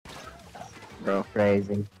bro.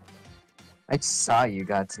 Crazy. I saw you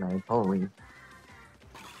got sniped. Holy.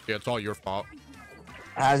 Yeah, it's all your fault.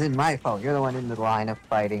 That wasn't my fault. You're the one in the line of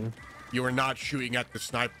fighting. You were not shooting at the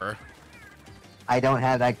sniper. I don't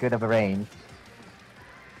have that good of a range.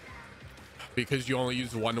 Because you only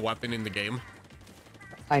use one weapon in the game?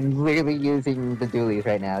 I'm literally using the dualies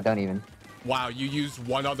right now. Don't even. Wow, you used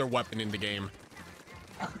one other weapon in the game.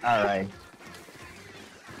 Alright.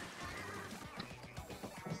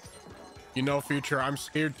 You know, Future, I'm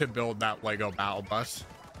scared to build that Lego battle bus.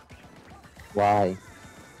 Why?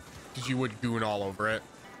 Because you would goon all over it.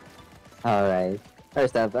 Alright.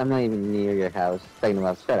 First off, I'm not even near your house. Second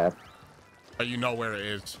off, shut up. But you know where it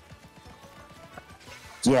is.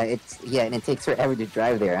 Yeah, and it takes forever to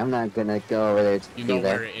drive there. I'm not gonna go over there to You do know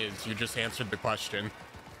that. where it is. You just answered the question.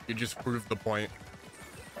 You just proved the point.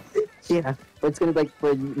 Yeah, but it's gonna be like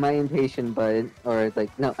for my impatient butt, or it's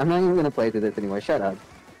like, no, I'm not even gonna play through this anymore. Shut up.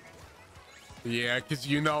 Yeah, because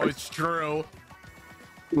you know it's true.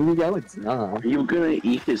 No, it's not. Are you gonna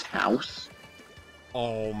eat his house?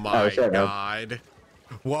 Oh my shut up. god.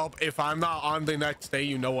 Well, if I'm not on the next day,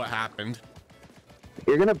 you know what happened.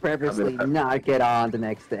 You're gonna purposely not get on the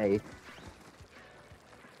next day.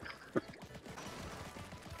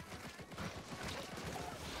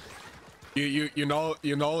 You know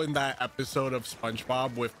in that episode of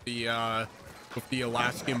SpongeBob with the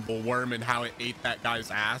Alaskan bullworm and how it ate that guy's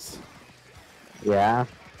ass? Yeah.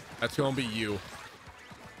 That's gonna be you.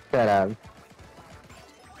 Shut up.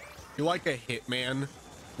 You like a hitman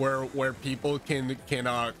where people can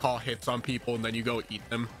call hits on people and then you go eat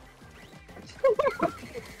them.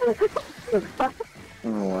 Oh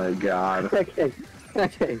my god. Okay,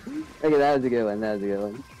 that was a good one. That was a good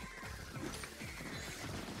one.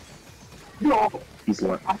 No. He's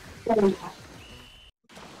left.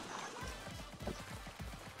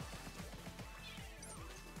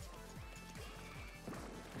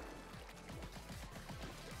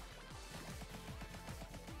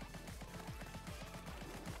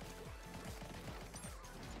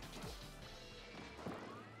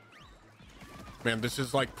 Man, this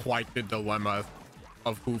is like quite the dilemma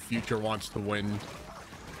of who Future wants to win.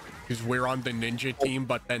 Because we're on the ninja team,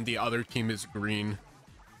 but then the other team is green.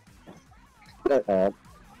 Shut up.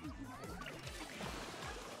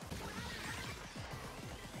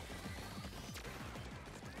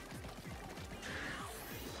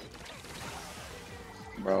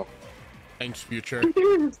 Bro. Thanks, Future.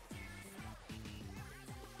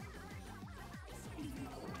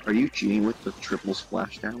 Are you cheating with the triple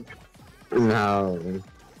splashdown? No.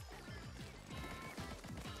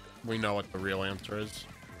 We know what the real answer is.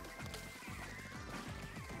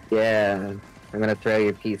 Yeah. I'm gonna throw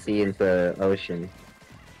your PC into the ocean.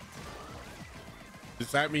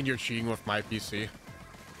 Does that mean you're cheating with my PC?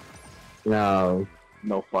 No.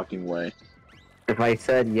 No fucking way. If I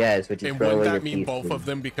said yes, would you And throw wouldn't away that your mean PC? both of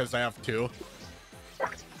them because I have two?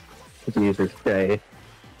 Jesus Christ.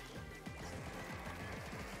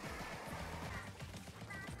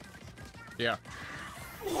 Yeah.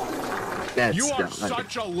 That's You are dumb.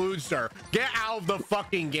 such a loser. Get out of the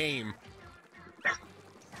fucking game.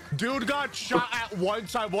 Dude got shot at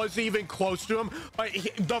once. I wasn't even close to him. But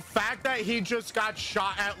the fact that he just got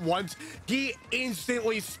shot at once, he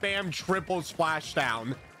instantly spammed triple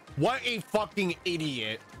splashdown. What a fucking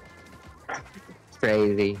idiot.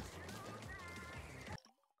 Crazy.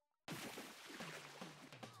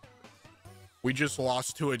 We just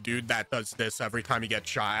lost to a dude that does this every time he gets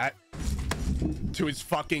shot at. To his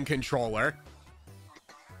fucking controller.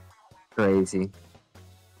 Crazy.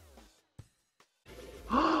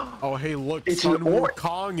 Oh, hey, look, It's Sun an orc.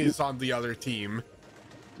 Wukong is on the other team.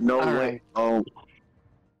 No All way. right. Oh.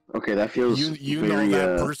 Okay, that feels You very,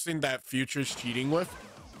 know that person that Future's cheating with?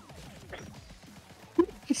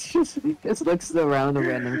 just looks around the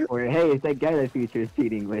random corner. Hey, it's that guy that Future is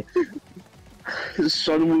cheating with.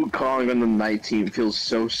 Sun Wukong on the night team feels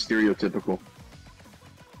so stereotypical.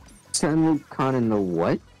 Sun Wukong in the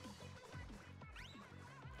what?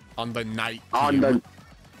 On the night team. On the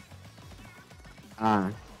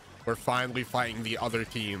We're finally fighting the other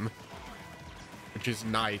team, which is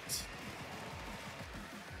night.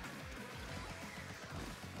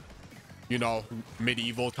 You know,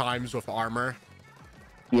 medieval times with armor.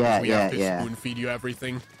 Yeah, We have to yeah. spoon feed you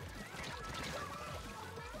everything.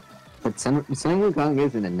 But Sun Wukong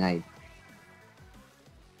isn't a knight.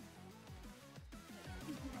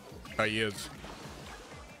 He is.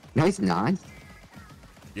 No, he's not.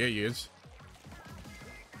 Yeah, he is.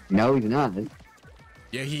 No, he's not.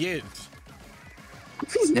 Yeah, he is.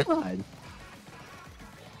 He's not.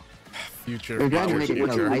 Future. They're trying to make it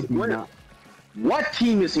Future. no, he's not. what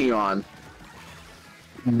team is he on?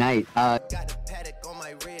 Night. Got the paddock on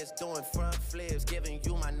my wrist, doing front flips, giving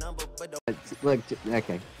you my number, but Look,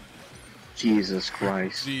 okay. Jesus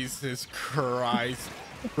Christ. Jesus Christ.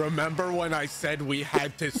 Remember when I said we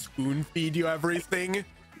had to spoon feed you everything?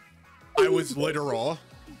 I was literal.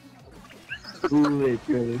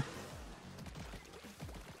 Literally.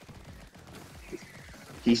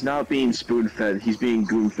 He's not being spoon-fed, he's being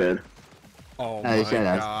goon-fed. Oh my shut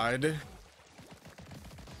up. god.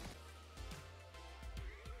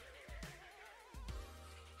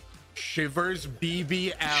 Shivers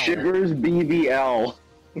BBL. Shivers BBL.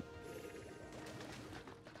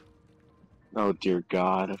 Oh dear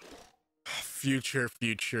God. Future,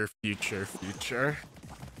 future, future, future.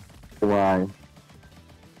 Why?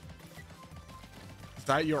 Is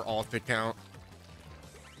that your alt account?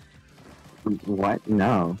 What?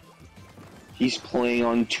 No. He's playing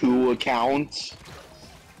on 2 accounts.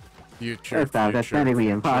 Future, That's future, technically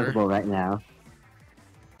future. impossible right now.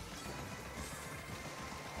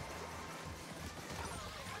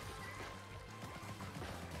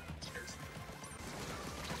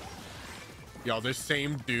 Yo, this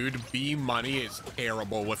same dude, B Money, is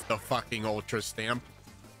terrible with the fucking ultra stamp.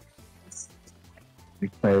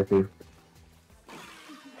 Crazy.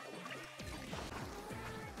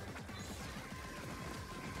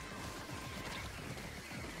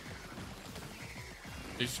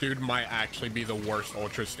 This dude might actually be the worst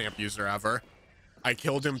ultra stamp user ever. I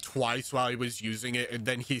killed him twice while he was using it, and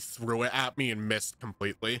then he threw it at me and missed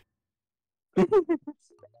completely.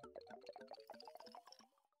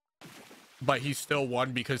 But he still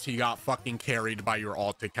won because he got fucking carried by your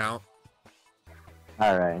alt account.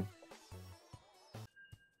 Alright.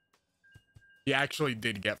 He actually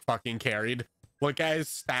did get fucking carried. Look at his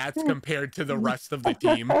stats compared to the rest of the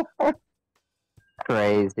team.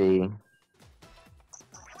 Crazy.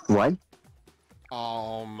 What?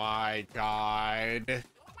 Oh my god.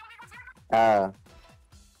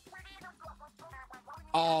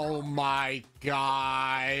 Oh my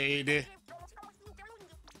god.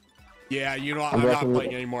 Yeah, you know what? I'm not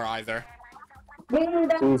playing anymore either.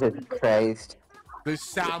 Jesus Christ. The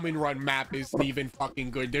Salmon Run map isn't even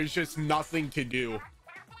fucking good. There's just nothing to do.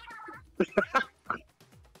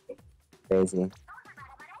 Crazy.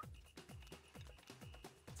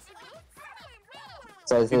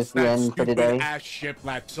 So is this It's the that end for stupid today? ass ship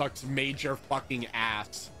that sucks major fucking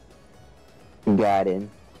ass. Got it.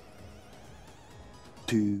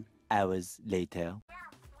 2 hours later.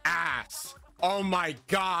 Ass. Oh my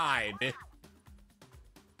god.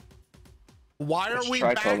 Why are Let's we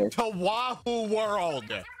try back color. to Wahoo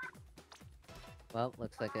World? Well,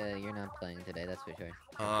 looks like you're not playing today, that's for sure.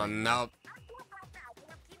 Oh, no.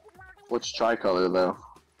 What's tricolor though?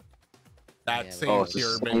 That Yeah, same Oh, it's the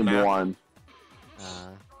pyramid same map. one. Uh,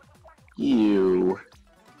 You.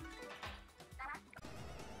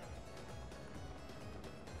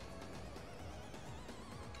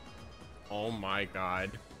 Oh my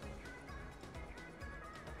god.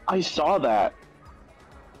 I saw that.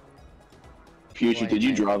 Future, did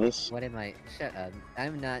you draw this? what am I? Shut up.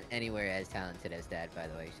 I'm not anywhere as talented as Dad, by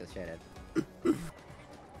the way, so shut up.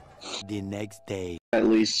 The next day. At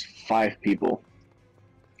least 5 people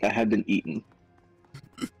that have been eaten.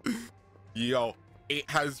 Yo, it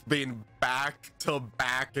has been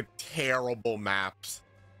back-to-back terrible maps.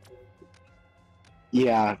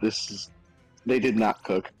 Yeah, this is... They did not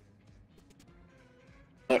cook.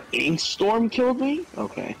 An ink storm killed me?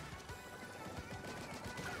 Okay.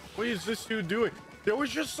 What is this dude doing? There was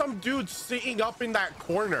just some dude sitting up in that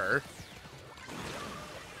corner.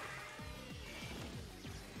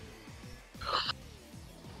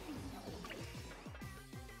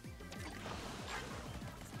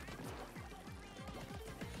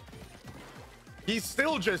 He's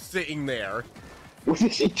still just sitting there. What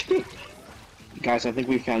is he doing? Guys, I think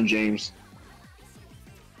we found James.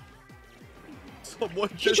 Someone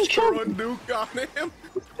just just threw a killed nuke on him.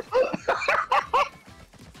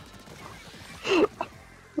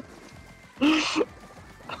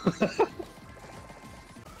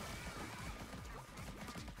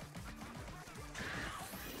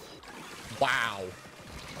 Wow.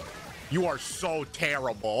 You are so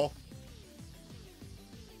terrible.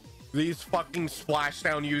 These fucking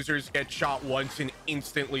splashdown users get shot once and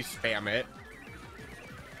instantly spam it.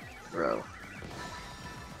 Bro.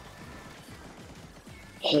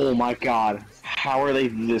 Oh my god. How are they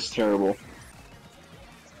this terrible?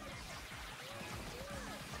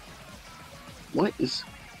 What is...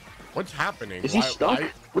 What's happening? Is he stuck?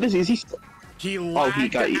 What is he? Is he stuck? He Oh, lagged he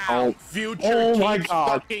got out. oh. Future Oh my keeps god.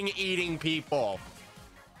 fucking eating people.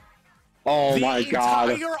 Oh my god.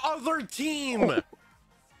 The entire other team.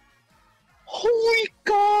 Holy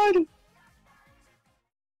god!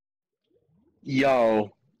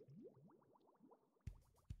 Yo.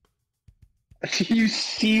 You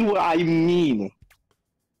see what I mean?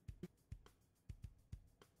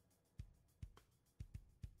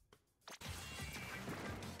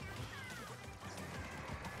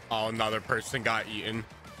 Oh, another person got eaten.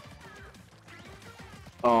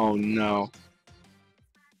 Oh no.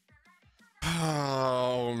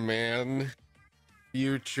 Oh man.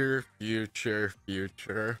 Future.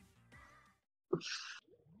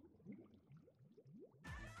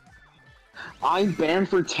 I'm banned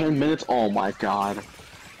for 10 minutes. Oh my god.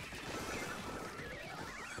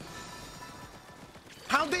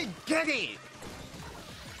 How'd they get it?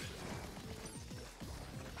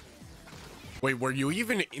 Wait, were you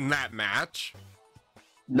even in that match?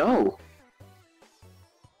 No.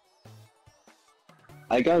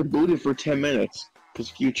 I got booted for 10 minutes because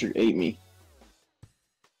Future ate me.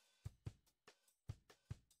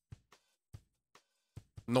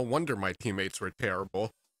 No wonder my teammates were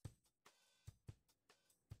terrible.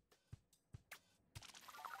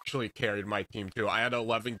 Actually carried my team too. I had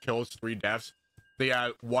 11 kills, 3 deaths. They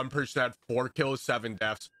had 1%, 4 kills, 7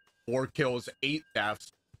 deaths, 4 kills, 8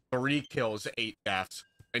 deaths, 3 kills, 8 deaths.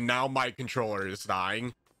 And now my controller is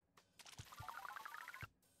dying.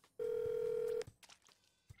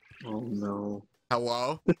 Oh no.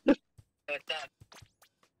 Hello? What's up?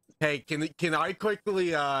 Hey, can I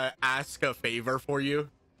quickly ask a favor for you?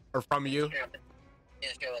 Or from you? Sure. Yeah,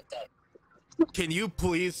 sure, what's up? Can you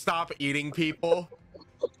please stop eating people?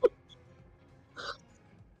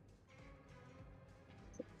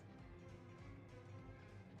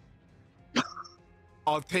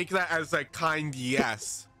 I'll take that as a kind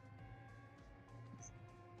yes.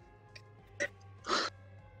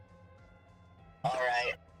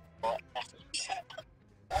 Alright.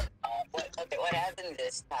 What happened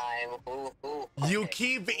this time? You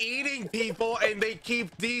keep eating people and they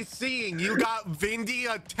keep DCing. You got Vindy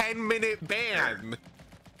a 10-minute ban.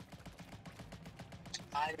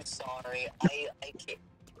 I'm sorry. I can't.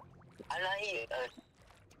 I'm not even.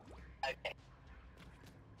 Okay.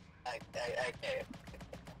 Okay.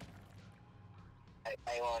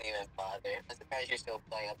 I won't even bother. I'm surprised you're still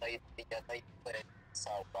playing. I thought you put it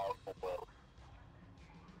solve well.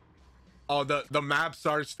 Oh, the maps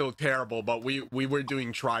are still terrible, but we were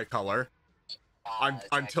doing tricolor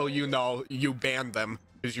until you know you banned them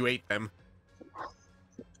because you ate them.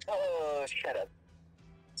 Oh, shut up.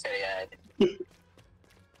 So yeah.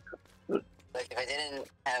 Like if I didn't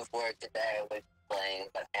have work today, I would be playing.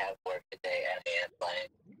 But I have work today, and I am playing.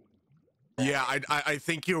 Yeah, I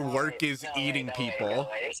think your work is eating people.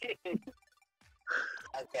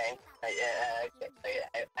 Okay. I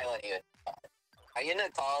won't even. Are you in a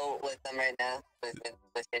call with them right now? With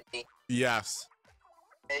 50? Yes.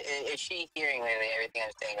 Is she hearing everything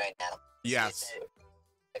I'm saying right now? Yes.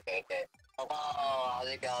 Okay, good. Hello, how's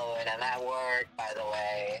it going? I'm at work, by the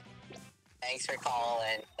way. Thanks for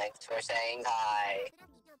calling. Thanks for saying hi.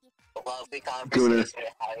 Lovely conversation.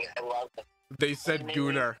 I love them. They said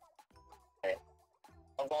Gooner.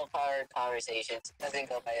 I love our conversations. Doesn't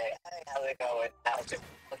go by like, hey, how's it going?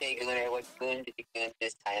 Okay, Gooner, what goon did you goon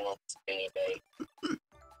this time on Spinny Bay?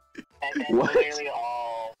 And that's literally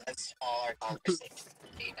that's all our conversations.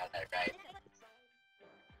 You know that, right?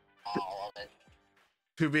 All of it.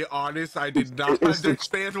 To be honest, I did not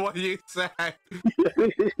understand what you said. Good.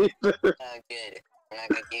 I'm not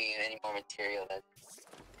gonna give you any more material then.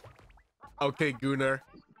 Okay, Gooner.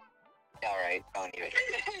 Alright, don't even.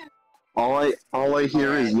 All I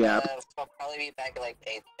hear is yeah. I'll probably be back at like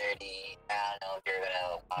 8:30. I don't know if you're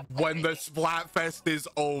gonna. When the Splatfest is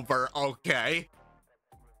over, okay?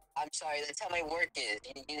 I'm sorry, that's how my work is.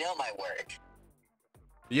 You know my work.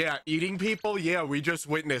 Yeah, eating people? Yeah, we just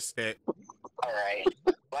witnessed it. Alright.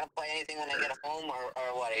 Wanna play anything when I get home, or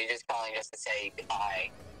what? Are you just calling just to say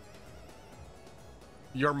goodbye?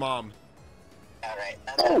 Your mom. Alright,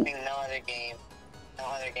 nothing, no other game. No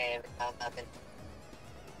other game, nothing.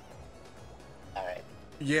 Alright.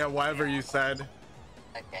 Yeah, whatever you said.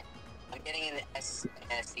 Okay. I'm getting an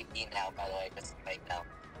SCP now, by the way, just like now.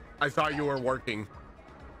 I thought you were working.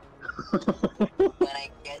 When I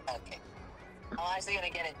get, okay. I'm actually gonna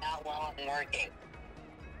get it not while I'm working.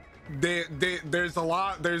 There's a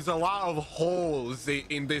lot of holes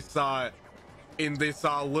in this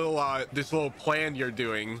little plan you're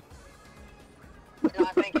doing. I'm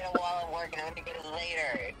not gonna get it while I'm working, I'm gonna get it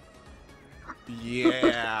later.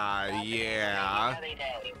 Yeah, yeah.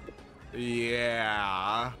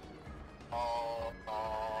 Yeah. Oh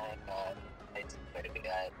my god. I swear to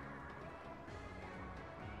God.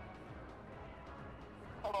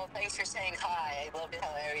 Oh, well, thanks for saying hi. I love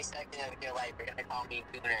how every second of your life you're gonna call me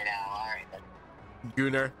Gooner now. Alright.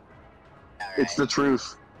 Gooner. It's the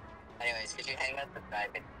truth. Anyways, could you hang up the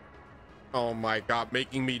private? Oh my god,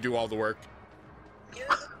 making me do all the work.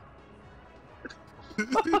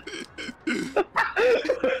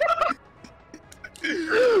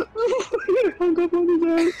 Hung up on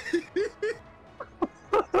his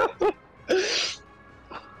ass.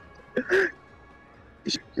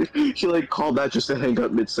 She like called that just to hang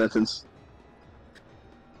up mid-sentence.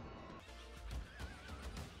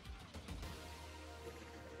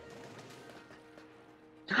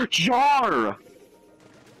 Jar!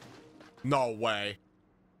 No way.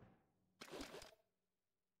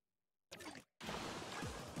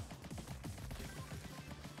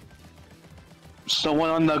 Someone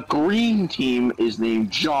on the green team is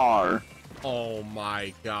named Jar. Oh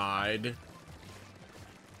my god.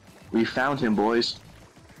 We found him, boys.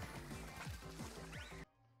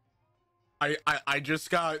 I just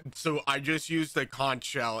got, so I just used the conch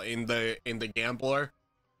shell in the gambler,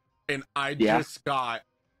 and I just got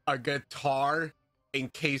a guitar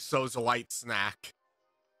and Queso's light snack.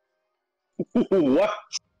 What?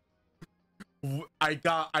 I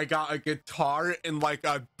got a guitar and like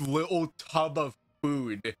a little tub of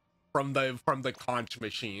food from the conch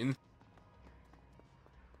machine.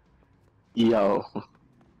 Yo.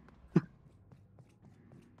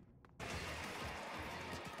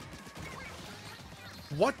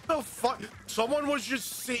 What the fuck? Someone was just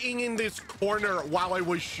sitting in this corner while I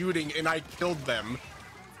was shooting and I killed them.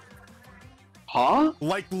 Huh?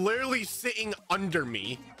 Like literally sitting under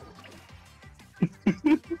me.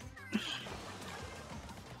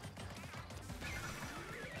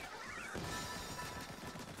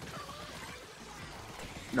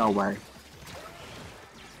 No way.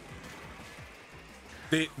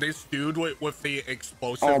 This dude with the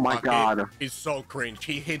explosive Oh my bucket god. is so cringe.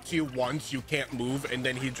 He hits you once, you can't move, and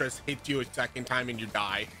then he just hits you a second time and you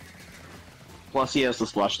die. Plus he has the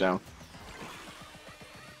splashdown.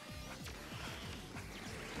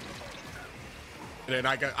 And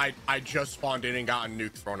then I just spawned in and got a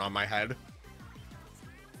nuke thrown on my head.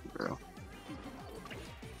 Bro.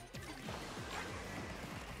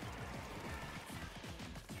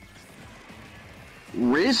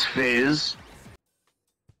 Riz Fizz.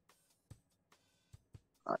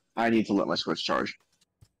 I need to let my Switch charge.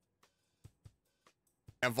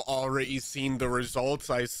 I've already seen the results.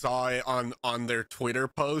 I saw it on their Twitter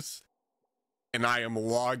post, and I am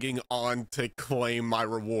logging on to claim my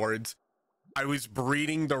rewards. I was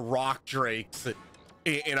breeding the rock drakes,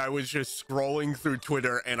 and I was just scrolling through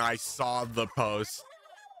Twitter, and I saw the post.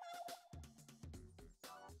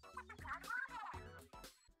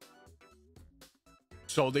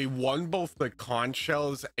 So they won both the conch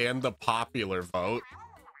shells and the popular vote.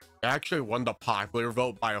 They actually won the popular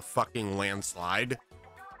vote by a fucking landslide.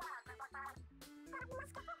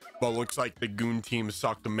 But looks like the goon team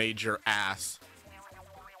sucked a major ass.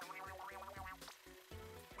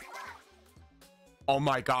 Oh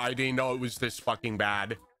my god, I didn't know it was this fucking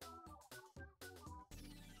bad.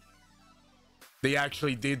 They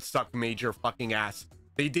actually did suck major fucking ass.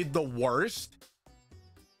 They did the worst.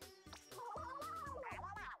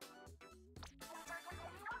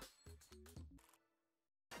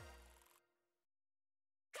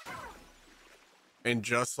 And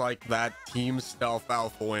just like that, Team Stealth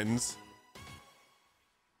Alpha wins.